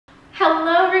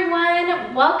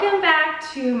welcome back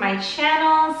to my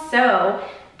channel. So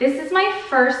this is my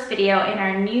first video in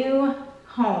our new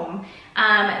home.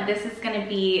 This is gonna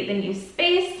be the new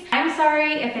space. I'm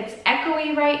sorry if it's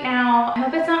echoey right now. I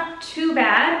hope it's not too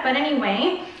bad, but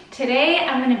anyway, today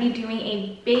I'm gonna be doing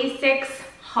a basics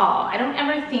haul. I don't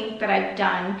ever think that I've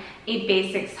done a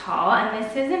basics haul, and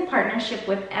this is in partnership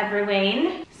with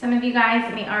Everlane. Some of you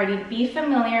guys may already be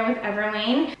familiar with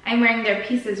Everlane. I'm wearing their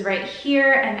pieces right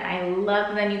here and I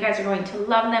love them. You guys are going to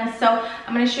love them. So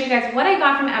I'm gonna show you guys what I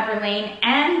got from Everlane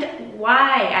and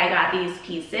why I got these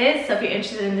pieces. So if you're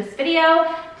interested in this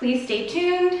video, please stay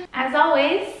tuned. As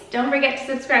always, don't forget to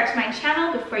subscribe to my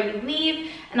channel before you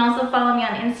leave, and also follow me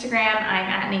on Instagram. I'm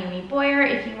at Naomi Boyer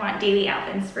if you want daily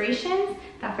outfit inspirations.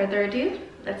 Without further ado,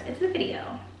 let's get to the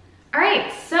video. All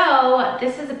right, so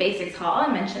this is a basics haul.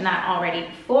 I mentioned that already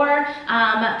before.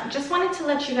 Just wanted to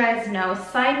let you guys know,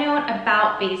 side note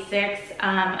about basics,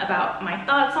 about my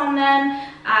thoughts on them.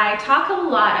 I talk a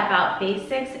lot about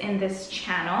basics in this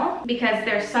channel because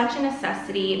they're such a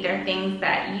necessity. They're things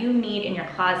that you need in your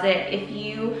closet. If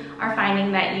you are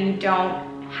finding that you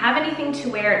don't have anything to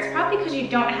wear, it's probably because you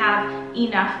don't have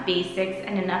enough basics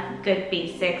and enough good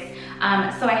basics.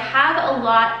 So I have a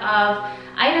lot of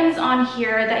items on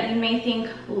here that you may think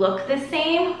look the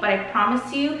same, but I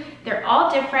promise you they're all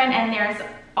different, and there's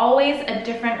always a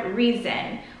different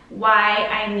reason why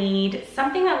I need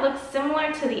something that looks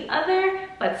similar to the other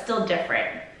but still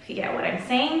different, if you get what I'm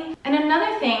saying. And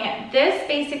another thing, this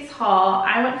basics haul,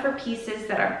 I went for pieces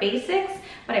that are basics,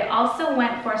 but I also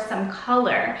went for some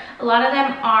color. A lot of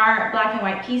them are black and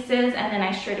white pieces, and then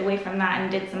I strayed away from that and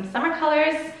did some summer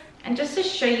colors. And just to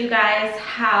show you guys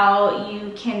how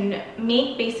you can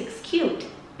make basics cute.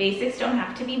 Basics don't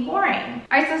have to be boring.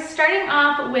 All right, so starting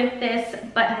off with this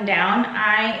button down,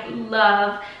 I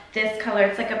love this color.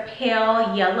 It's like a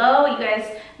pale yellow. You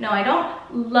guys know I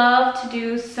don't love to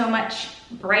do so much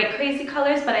bright crazy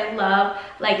colors, but I love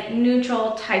like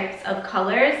neutral types of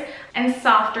colors and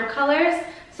softer colors.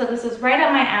 So this is right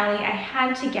up my alley. I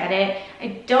had to get it.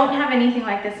 I don't have anything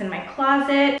like this in my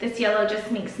closet. This yellow just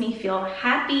makes me feel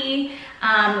happy.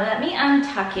 Let me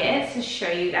untuck it to show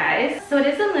you guys. So it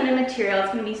is a linen material.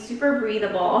 It's gonna be super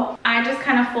breathable. I just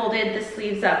kind of folded the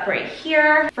sleeves up right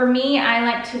here. For me, I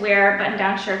like to wear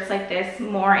button-down shirts like this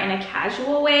more in a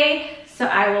casual way. So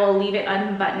I will leave it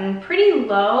unbuttoned pretty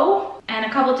low. And a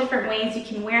couple different ways you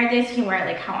can wear this. You can wear it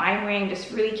like how I'm wearing,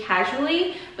 just really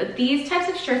casually. But these types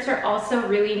of shirts are also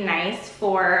really nice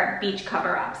for beach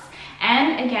cover-ups.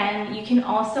 And again, you can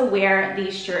also wear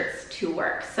these shirts to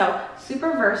work. So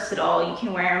super versatile. You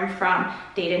can wear them from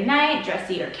day to night,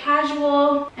 dressy or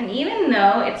casual. And even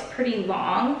though it's pretty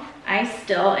long, I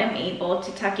still am able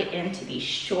to tuck it into these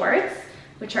shorts,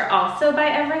 which are also by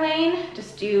Everlane.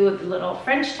 Just do the little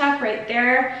French tuck right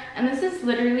there. And this is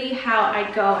literally how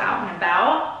I go out and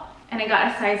about. And I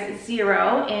got a size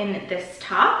 0 in this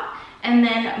top. And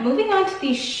then moving on to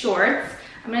these shorts,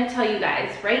 I'm gonna tell you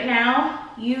guys, right now,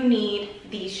 you need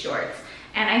these shorts.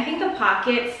 And I think the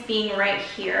pockets being right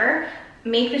here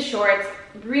make the shorts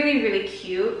really, really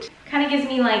cute. Kind of gives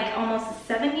me like almost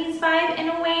a 70s vibe in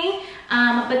a way.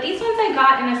 But these ones I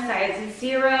got in a size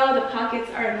 0. The pockets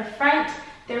are in the front.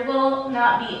 There will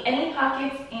not be any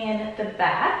pockets in the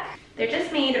back. They're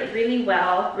just made really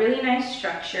well, really nice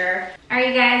structure. All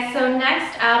right, guys, so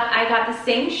next up, I got the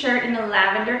same shirt in the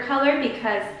lavender color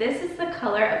because this is the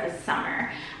color of the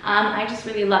summer. I just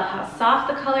really love how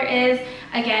soft the color is.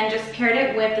 Again, just paired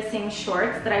it with the same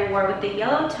shorts that I wore with the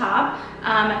yellow top.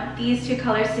 These two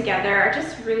colors together are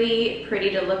just really pretty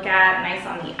to look at, nice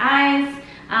on the eyes.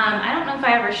 I don't know if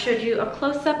I ever showed you a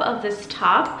close-up of this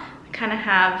top. Kind of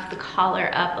have the collar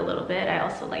up a little bit. I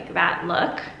also like that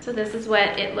look. So this is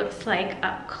what it looks like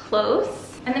up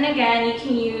close. And then again, you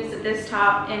can use this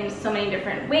top in so many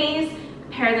different ways.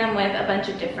 Pair them with a bunch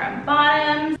of different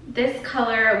bottoms. This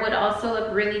color would also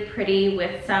look really pretty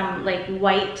with some like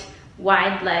white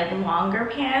wide leg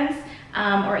longer pants,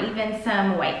 or even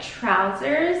some white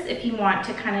trousers if you want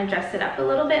to kind of dress it up a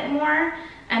little bit more.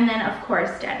 And then of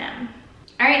course denim.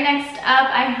 All right, next up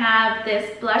I have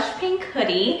this blush pink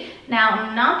hoodie. Now,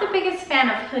 I'm not the biggest fan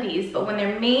of hoodies, but when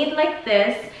they're made like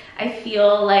this, I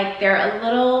feel like they're a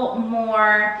little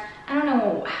more, I don't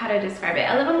know how to describe it,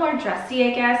 a little more dressy,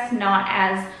 I guess, not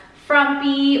as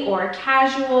frumpy or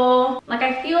casual. Like,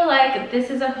 I feel like this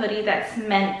is a hoodie that's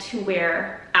meant to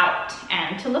wear out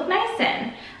and to look nice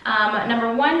in.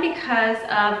 Number one, because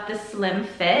of the slim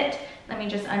fit. Let me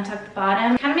just untuck the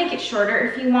bottom. Kind of make it shorter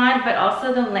if you want, but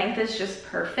also the length is just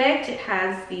perfect. It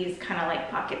has these kind of like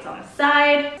pockets on the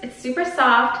side. It's super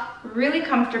soft, really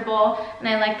comfortable, and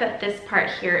I like that this part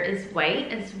here is white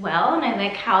as well, and I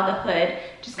like how the hood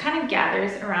just kind of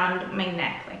gathers around my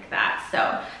neck like that.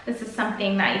 So this is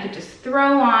something that you could just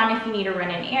throw on if you need to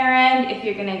run an errand, if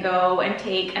you're gonna go and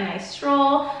take a nice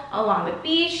stroll along the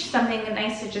beach, something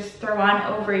nice to just throw on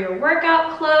over your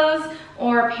workout clothes,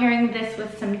 or pairing this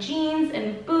with some jeans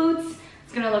and boots.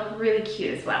 It's gonna look really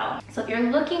cute as well. So if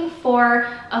you're looking for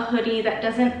a hoodie that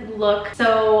doesn't look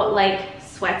so like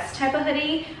sweats type of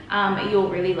hoodie, you'll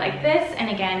really like this. And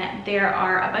again, there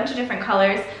are a bunch of different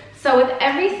colors. So with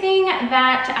everything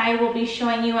that I will be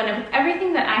showing you and with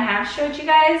everything that I have showed you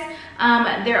guys,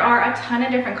 there are a ton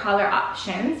of different color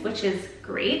options, which is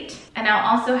great. And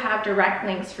I'll also have direct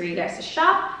links for you guys to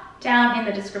shop down in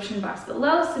the description box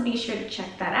below, so be sure to check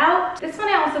that out. This one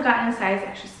I also got in a size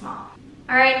extra small.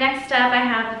 All right, next up I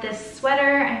have this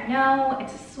sweater. I know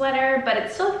it's a sweater, but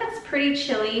it still gets pretty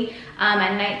chilly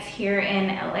at nights here in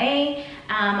LA.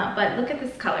 But look at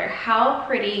this color. How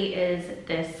pretty is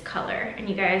this color? And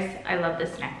you guys, I love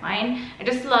this neckline. I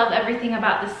just love everything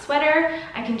about this sweater.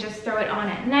 I can just throw it on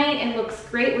at night. It looks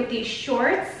great with these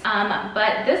shorts.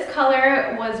 But this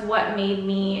color was what made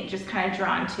me just kind of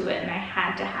drawn to it, and I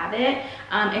had to have it.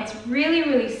 It's really,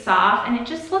 really soft, and it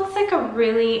just looks like a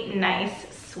really nice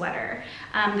sweater.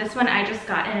 This one I just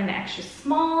got in an extra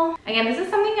small. Again, this is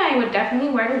something I would definitely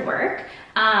wear to work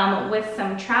with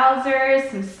some trousers,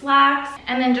 some slacks,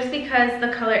 and then just because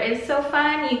the color is so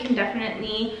fun, you can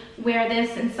definitely wear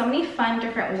this in so many fun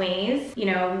different ways. You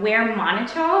know, wear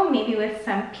monotone, maybe with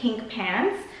some pink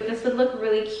pants. This would look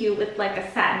really cute with like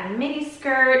a satin midi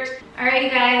skirt. All right, you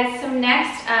guys, so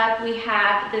next up we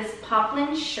have this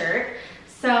poplin shirt.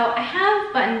 So I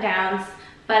have button downs,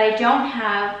 but I don't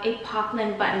have a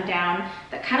poplin button down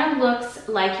that kind of looks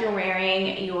like you're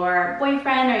wearing your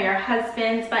boyfriend or your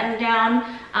husband's button down.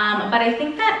 But I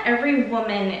think that every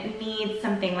woman needs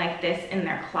something like this in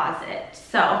their closet.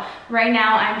 So right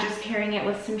now I'm just pairing it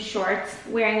with some shorts,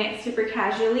 wearing it super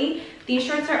casually. These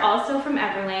shorts are also from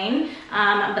Everlane,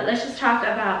 but let's just talk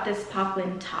about this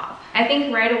poplin top. I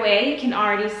think right away you can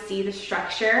already see the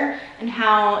structure and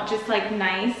how just like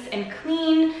nice and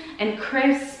clean and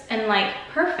crisp and like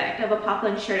perfect of a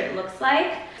poplin shirt it looks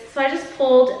like. So I just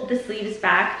pulled the sleeves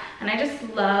back, and I just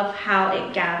love how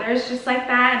it gathers just like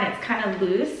that, and it's kind of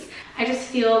loose. I just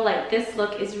feel like this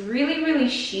look is really, really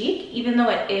chic, even though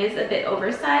it is a bit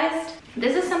oversized.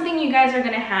 This is something you guys are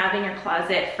gonna have in your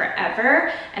closet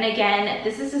forever. And again,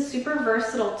 this is a super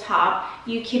versatile top.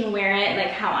 You can wear it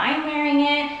like how I'm wearing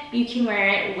it. You can wear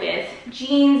it with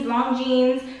jeans, long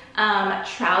jeans,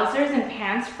 trousers and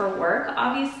pants for work,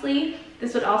 obviously.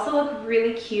 This would also look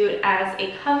really cute as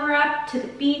a cover up to the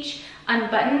beach,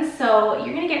 unbuttoned. So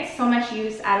you're gonna get so much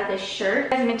use out of this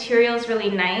shirt. The material is really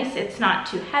nice. It's not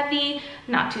too heavy,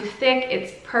 not too thick.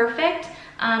 It's perfect.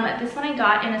 This one I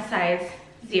got in a size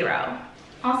 0.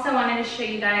 Also wanted to show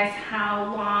you guys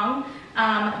how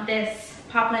long this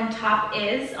poplin top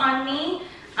is on me.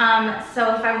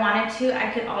 So if I wanted to,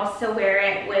 I could also wear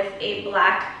it with a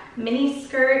black mini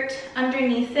skirt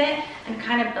underneath it and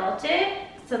kind of belt it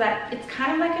so that it's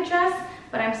kind of like a dress,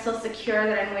 but I'm still secure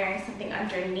that I'm wearing something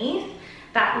underneath.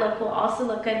 That look will also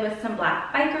look good with some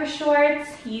black biker shorts.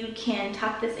 You can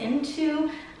tuck this into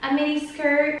a mini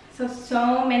skirt.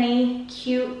 So many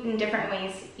cute and different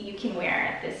ways you can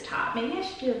wear this top. Maybe I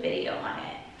should do a video on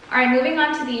it. All right, moving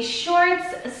on to these shorts.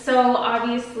 So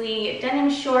obviously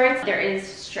denim shorts, there is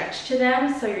stretch to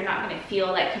them, so you're not gonna feel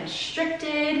like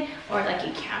constricted or like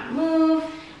you can't move.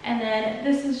 And then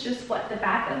this is just what the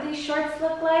back of these shorts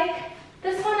look like.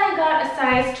 This one I got a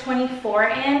size 24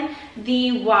 in.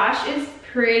 The wash is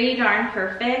pretty darn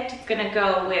perfect. It's gonna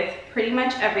go with pretty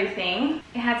much everything.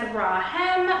 It has a raw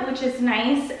hem, which is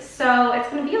nice, so it's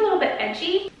gonna be a little bit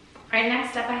edgy. All right,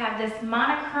 next up I have this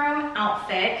monochrome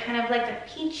outfit, kind of like a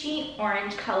peachy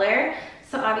orange color.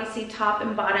 So obviously top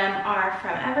and bottom are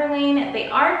from Everlane. They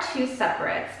are 2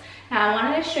 separates. Now I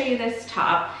wanted to show you this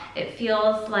top. It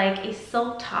feels like a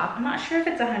silk top. I'm not sure if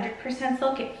it's 100%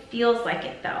 silk. It feels like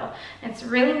it though. It's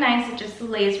really nice. It just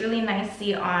lays really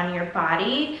nicely on your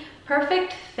body.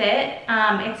 Perfect fit.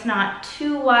 It's not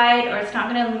too wide, or it's not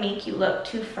gonna make you look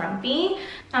too frumpy.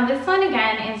 This one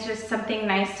again is just something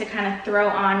nice to kind of throw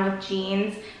on with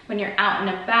jeans when you're out and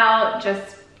about.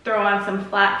 Just throw on some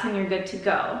flats and you're good to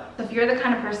go. So if you're the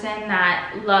kind of person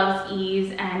that loves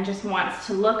ease and just wants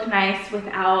to look nice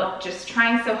without just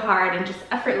trying so hard and just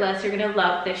effortless, you're gonna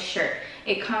love this shirt.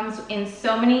 It comes in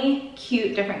so many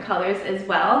cute different colors as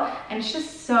well, and it's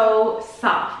just so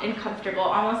soft and comfortable,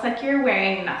 almost like you're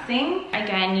wearing nothing.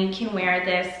 Again, you can wear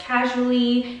this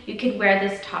casually, you could wear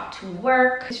this top to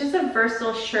work. It's just a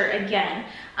versatile shirt again.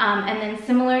 And then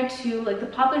similar to like the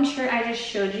poplin shirt I just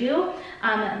showed you,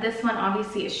 this one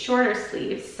obviously is shorter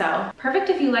sleeves, so perfect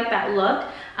if you like that look.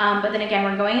 But then again,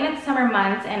 we're going into summer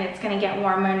months and it's gonna get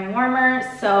warmer and warmer,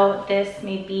 so this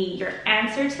may be your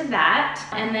answer to that.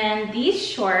 And then these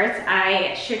shorts,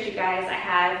 I showed you guys, I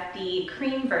have the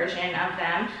cream version of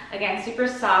them. Again, super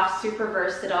soft, super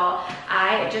versatile.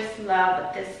 I just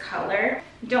love this color.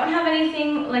 Don't have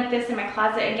anything like this in my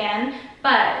closet again,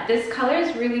 but this color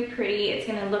is really pretty. It's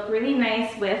gonna look really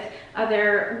nice with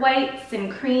other whites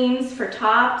and creams for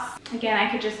tops. Again,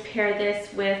 I could just pair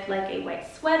this with like a white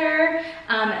sweater.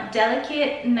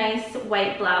 Delicate, nice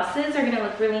white blouses are gonna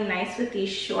look really nice with these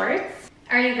shorts.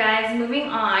 All right, you guys, moving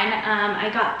on. I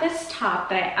got this top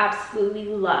that I absolutely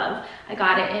love. I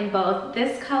got it in both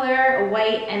this color,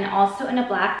 white, and also in a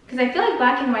black, because I feel like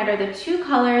black and white are the two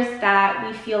colors that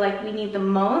we feel like we need the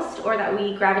most, or that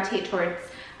we gravitate towards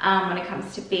when it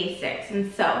comes to basics.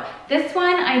 And so this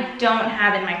one I don't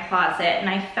have in my closet, and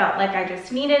I felt like I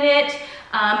just needed it.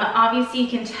 Obviously you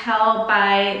can tell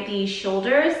by the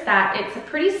shoulders that it's a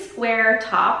pretty square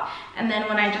top, and then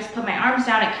when I just put my arms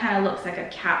down, it kind of looks like a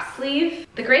cap sleeve.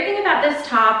 The great thing about this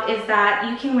top is that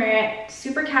you can wear it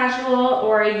super casual,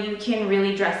 or you can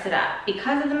really dress it up.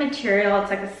 Because of the material, it's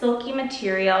like a silky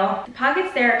material. The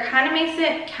pockets there kind of makes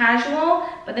it casual,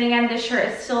 but then again, this shirt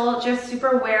is still just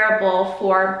super wearable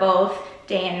for both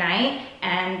day and night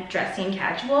and dressing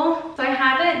casual. So I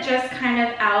have it just kind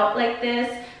of out like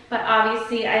this, but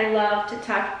obviously I love to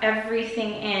tuck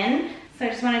everything in. So I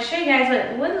just want to show you guys what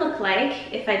it would look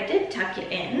like if I did tuck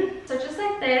it in. So just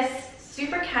like this,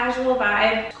 super casual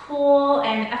vibe, cool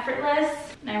and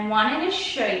effortless. And I wanted to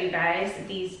show you guys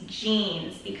these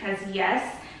jeans because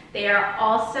yes, they are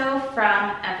also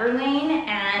from Everlane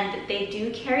and they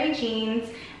do carry jeans,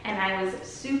 and I was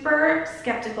super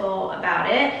skeptical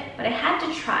about it, but I had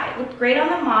to try. It looked great on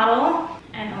the model,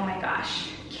 and oh my gosh,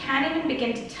 can't even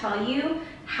begin to tell you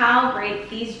how great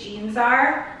these jeans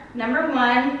are. Number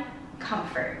one,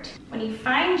 comfort. When you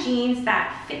find jeans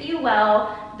that fit you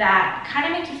well, that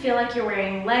kind of make you feel like you're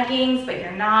wearing leggings, but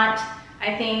you're not,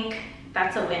 I think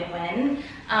that's a win-win.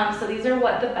 So these are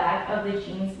what the back of the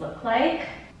jeans look like.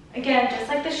 Again, just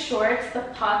like the shorts, the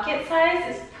pocket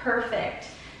size is perfect.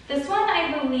 This one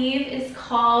I believe is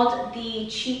called the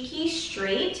Cheeky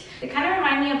Straight. They kind of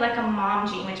remind me of like a mom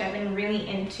jean, which I've been really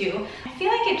into. I feel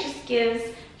like it just gives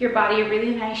your body a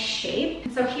really nice shape.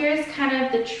 So here's kind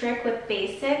of the trick with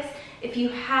basics. If you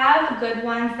have good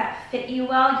ones that fit you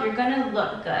well, you're gonna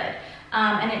look good.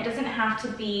 And it doesn't have to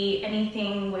be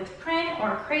anything with print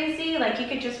or crazy. Like you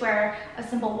could just wear a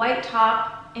simple white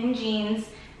top in jeans,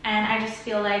 and I just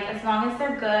feel like as long as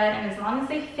they're good and as long as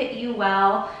they fit you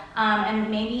well,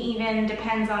 and maybe even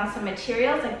depends on some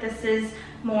materials, like this is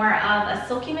more of a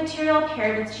silky material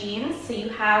paired with jeans, so you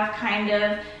have kind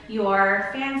of your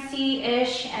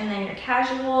fancy-ish and then your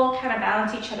casual kind of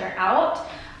balance each other out.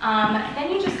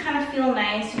 Then you just kind of feel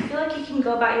nice. You feel like you can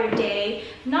go about your day,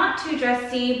 not too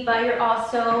dressy, but you're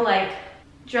also like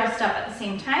dressed up at the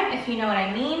same time, if you know what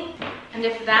I mean. And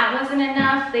if that wasn't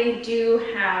enough, they do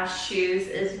have shoes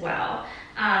as well.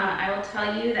 I will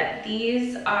tell you that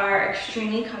these are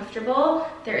extremely comfortable.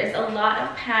 There is a lot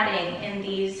of padding in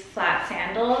these flat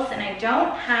sandals, and I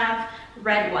don't have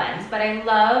red ones, but I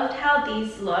loved how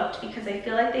these looked because I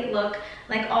feel like they look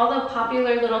like all the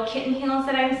popular little kitten heels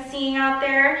that I'm seeing out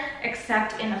there,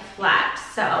 except in a flat.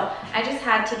 So I just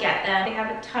had to get them. They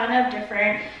have a ton of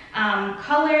different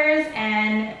colors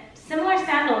and similar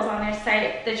sandals on their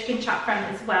site that you can shop from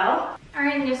as well. All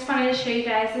right, and just wanted to show you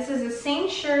guys, this is the same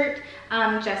shirt,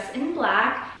 just in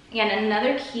black. Again,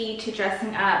 another key to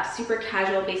dressing up super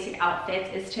casual basic outfits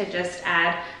is to just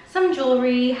add some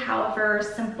jewelry, however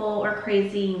simple or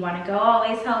crazy you want to go.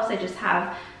 Always helps. I just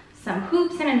have some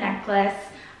hoops and a necklace.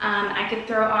 I could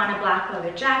throw on a black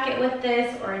leather jacket with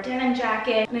this, or a denim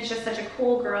jacket, and it's just such a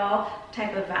cool girl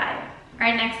type of vibe. All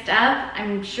right, next up,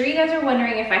 I'm sure you guys are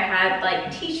wondering if I had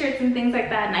like t-shirts and things like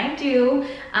that, and I do.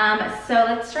 So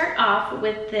let's start off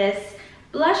with this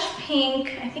blush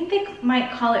pink, I think they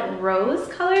might call it rose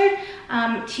colored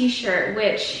t-shirt,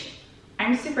 which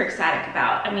I'm super ecstatic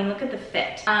about. I mean, look at the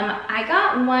fit. I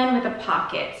got one with the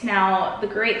pockets. Now, the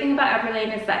great thing about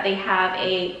Everlane is that they have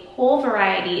a whole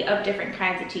variety of different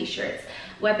kinds of t-shirts.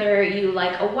 Whether you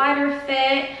like a wider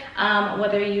fit,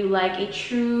 whether you like a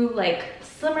true like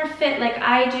slimmer fit like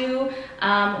I do,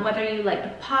 whether you like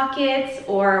the pockets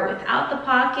or without the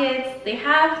pockets, they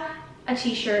have a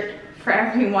t-shirt for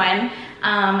everyone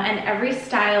and every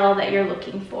style that you're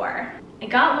looking for. I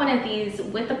got one of these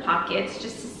with the pockets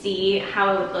just to see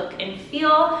how it would look and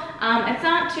feel. It's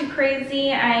not too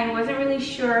crazy. I wasn't really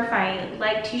sure if I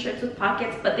like t-shirts with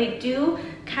pockets, but they do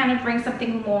kind of bring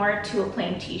something more to a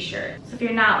plain t-shirt. So if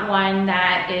you're not one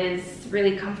that is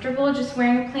really comfortable just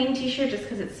wearing a plain t-shirt just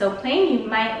because it's so plain, you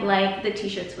might like the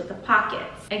t-shirts with the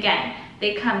pockets. Again,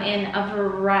 they come in a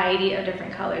variety of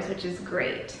different colors, which is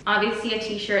great. Obviously, a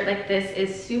t-shirt like this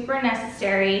is super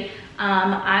necessary.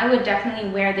 I would definitely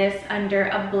wear this under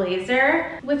a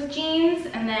blazer with jeans,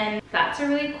 and then that's a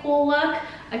really cool look.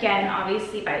 Again,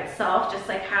 obviously by itself, just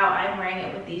like how I'm wearing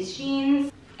it with these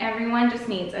jeans. Everyone just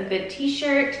needs a good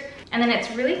t-shirt, and then it's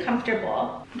really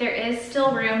comfortable. There is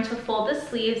still room to fold the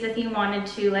sleeves if you wanted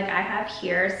to, like I have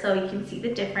here, so you can see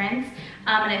the difference.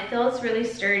 And it feels really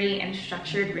sturdy and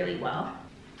structured really well.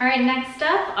 All right, next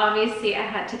up, obviously I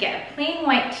had to get a plain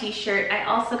white t-shirt. I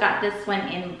also got this one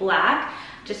in black.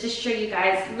 Just to show you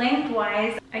guys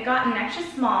lengthwise, I got an extra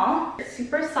small,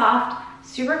 super soft,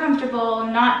 super comfortable,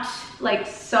 not like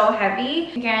so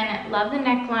heavy. Again, love the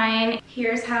neckline.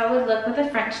 Here's how it would look with a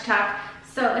French tuck.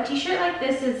 So a t-shirt like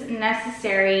this is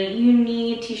necessary. You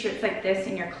need t-shirts like this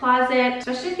in your closet,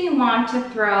 especially if you want to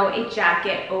throw a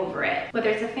jacket over it. Whether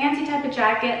it's a fancy type of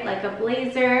jacket like a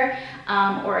blazer,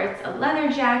 or it's a leather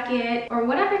jacket, or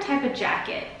whatever type of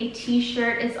jacket, a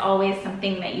t-shirt is always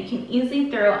something that you can easily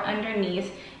throw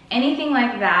underneath anything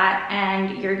like that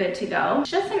and you're good to go. It's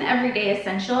just an everyday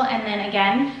essential, and then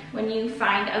again, when you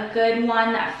find a good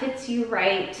one that fits you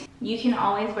right, you can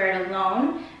always wear it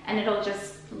alone and it'll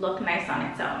just look nice on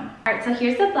its own. All right, so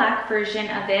here's the black version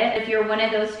of it. If you're one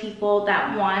of those people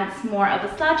that wants more of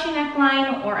a slouchy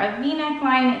neckline or a V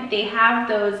neckline, they have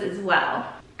those as well.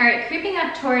 All right, creeping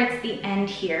up towards the end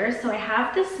here, so I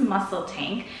have this muscle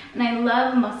tank, and I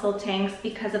love muscle tanks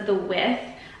because of the width.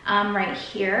 Right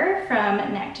here from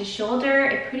neck to shoulder,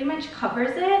 it pretty much covers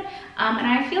it, and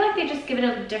I feel like they just give it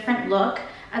a different look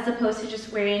as opposed to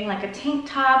just wearing like a tank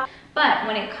top. But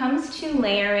when it comes to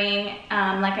layering,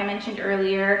 like I mentioned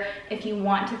earlier, if you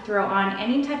want to throw on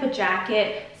any type of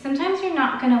jacket, sometimes you're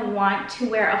not gonna want to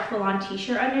wear a full-on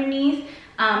t-shirt underneath.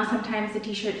 Sometimes the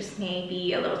t-shirt just may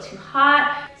be a little too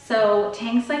hot. So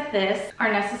tanks like this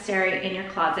are necessary in your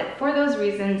closet for those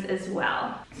reasons as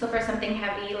well. So for something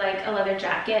heavy like a leather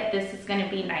jacket, this is gonna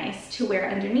be nice to wear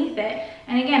underneath it.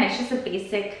 And again, it's just a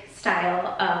basic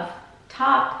style of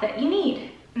top that you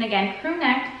need. And again, crew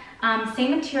neck,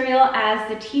 same material as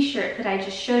the t-shirt that I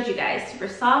just showed you guys, super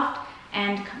soft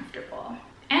and comfortable.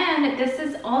 And this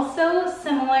is also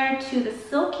similar to the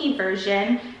silky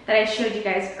version that I showed you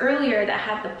guys earlier that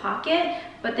had the pocket.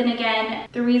 But then again,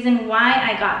 the reason why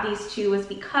I got these two was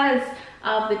because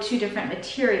of the two different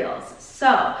materials.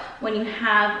 So when you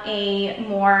have a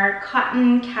more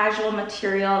cotton casual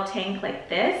material tank like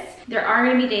this, there are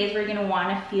gonna be days where you're gonna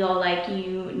wanna feel like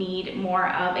you need more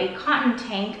of a cotton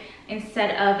tank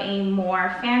instead of a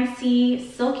more fancy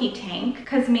silky tank,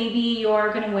 because maybe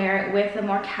you're gonna wear it with a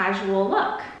more casual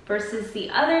look. Versus the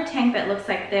other tank that looks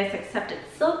like this, except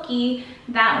it's silky,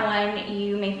 that one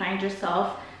you may find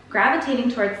yourself gravitating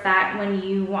towards that when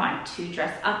you want to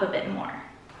dress up a bit more.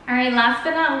 All right, last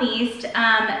but not least,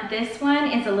 this one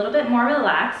is a little bit more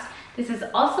relaxed. This is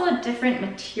also a different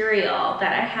material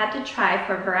that I had to try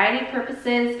for variety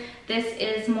purposes. This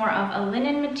is more of a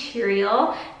linen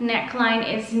material.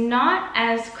 Neckline is not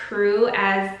as crew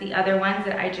as the other ones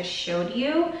that I just showed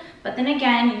you. But then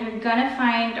again, you're gonna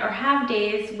find or have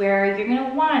days where you're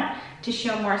gonna want to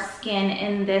show more skin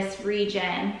in this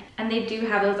region. And they do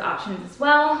have those options as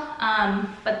well.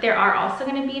 But there are also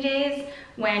gonna be days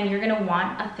when you're gonna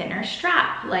want a thinner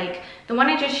strap. Like the one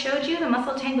I just showed you, the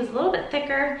muscle tank was a little bit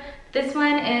thicker. This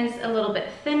one is a little bit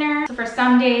thinner. So for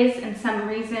some days and some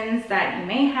reasons that you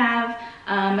may have,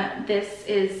 this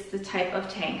is the type of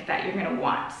tank that you're gonna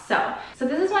want. So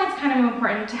this is why it's kind of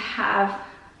important to have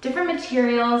different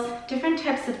materials, different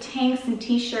types of tanks and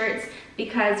t-shirts,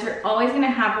 because you're always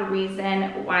gonna have a reason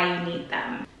why you need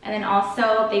them. And then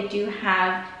also they do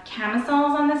have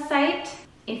camisoles on the site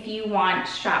if you want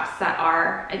straps that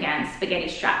are, again, spaghetti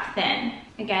strap thin.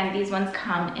 Again, these ones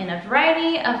come in a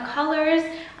variety of colors.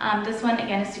 This one,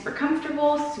 again, is super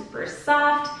comfortable, super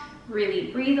soft,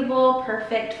 really breathable,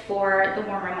 perfect for the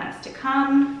warmer months to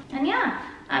come. And yeah,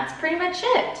 that's pretty much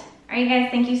it. All right, guys,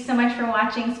 thank you so much for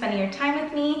watching, spending your time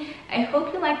with me. I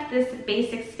hope you liked this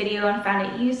basics video and found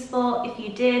it useful. If you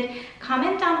did,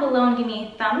 comment down below and give me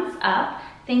a thumbs up.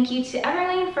 Thank you to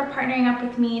Everlane for partnering up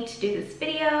with me to do this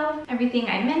video. Everything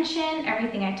I mentioned,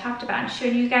 everything I talked about and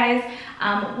showed you guys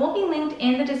will be linked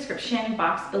in the description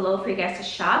box below for you guys to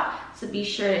shop. So be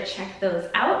sure to check those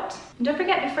out. And don't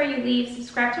forget, before you leave,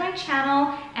 subscribe to my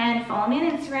channel and follow me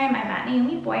on Instagram. I'm at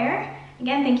Naomi Boyer.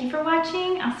 Again, thank you for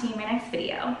watching. I'll see you in my next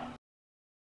video.